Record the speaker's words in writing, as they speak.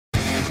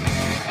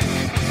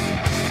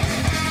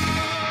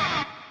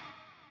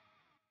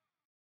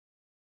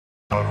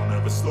I don't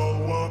ever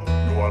slow up,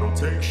 no I don't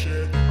take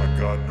shit, I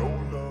got no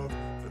love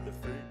for the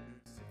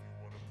fakeness.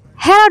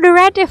 Hello, the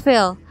Red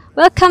Devil!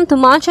 Welcome to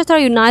Manchester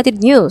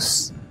United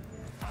news.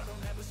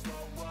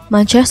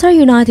 Manchester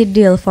United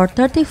deal for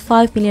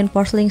 35 million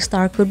porcelain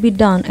star could be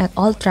done at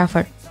Old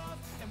Trafford.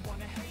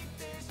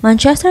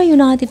 Manchester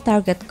United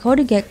target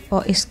Cody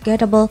Gakpo is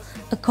gettable,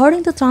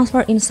 according to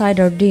transfer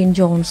insider Dean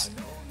Jones.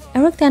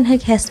 Erik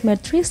has made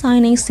 3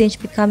 signings since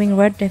becoming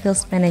Red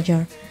Devils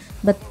manager,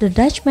 but the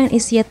Dutchman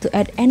is yet to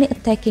add any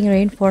attacking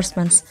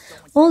reinforcements,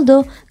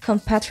 although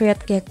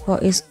compatriot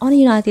Gakpo is on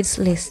United's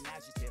list.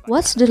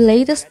 What's the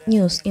latest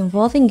news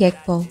involving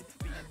Gakpo?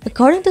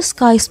 According to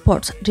Sky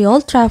Sports, the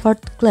Old Trafford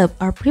club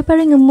are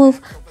preparing a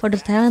move for the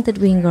talented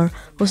winger,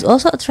 who's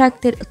also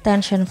attracted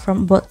attention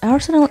from both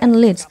Arsenal and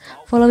Leeds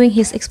following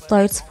his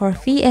exploits for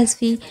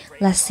VSV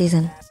last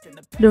season.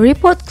 The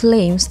report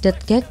claims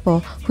that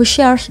Gakpo, who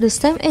shares the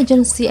same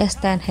agency as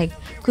Ten Hag,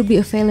 could be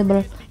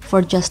available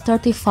for just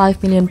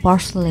 35 million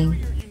porcelain.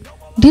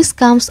 This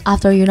comes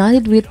after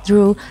United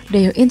withdrew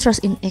their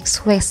interest in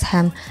ex-West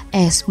Ham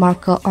ace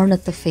Marco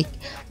Arnautovic,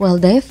 while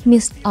they've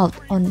missed out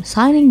on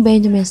signing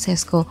Benjamin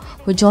Sesko,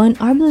 who joined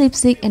RB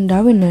Leipzig, and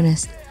Darwin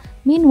Núñez.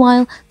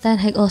 Meanwhile, Ten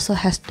Hag also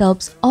has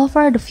doubts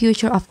over the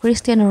future of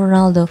Cristiano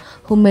Ronaldo,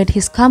 who made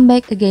his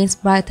comeback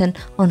against Brighton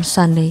on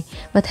Sunday,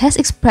 but has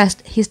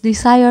expressed his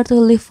desire to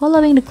leave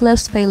following the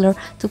club's failure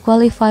to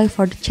qualify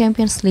for the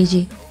Champions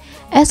League.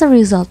 As a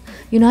result,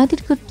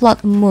 United could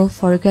plot a move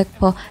for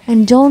Gakpo,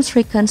 and Jones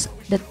reckons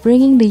that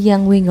bringing the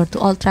young winger to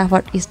Old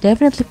Trafford is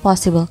definitely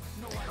possible.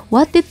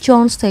 What did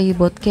Jones say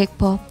about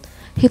Gakpo?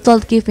 He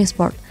told Give Me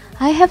Sport,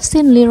 "I have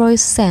seen Leroy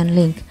Sané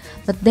link,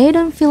 but they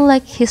don't feel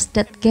like he's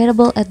that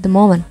gettable at the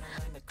moment.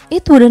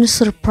 It wouldn't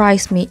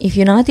surprise me if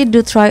United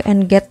do try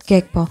and get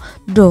Gakpo,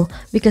 though,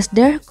 because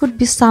there could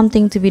be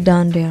something to be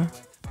done there."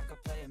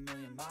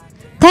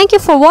 Thank you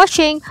for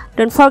watching.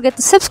 Don't forget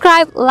to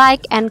subscribe,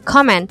 like, and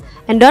comment.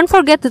 And don't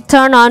forget to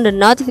turn on the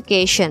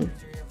notification.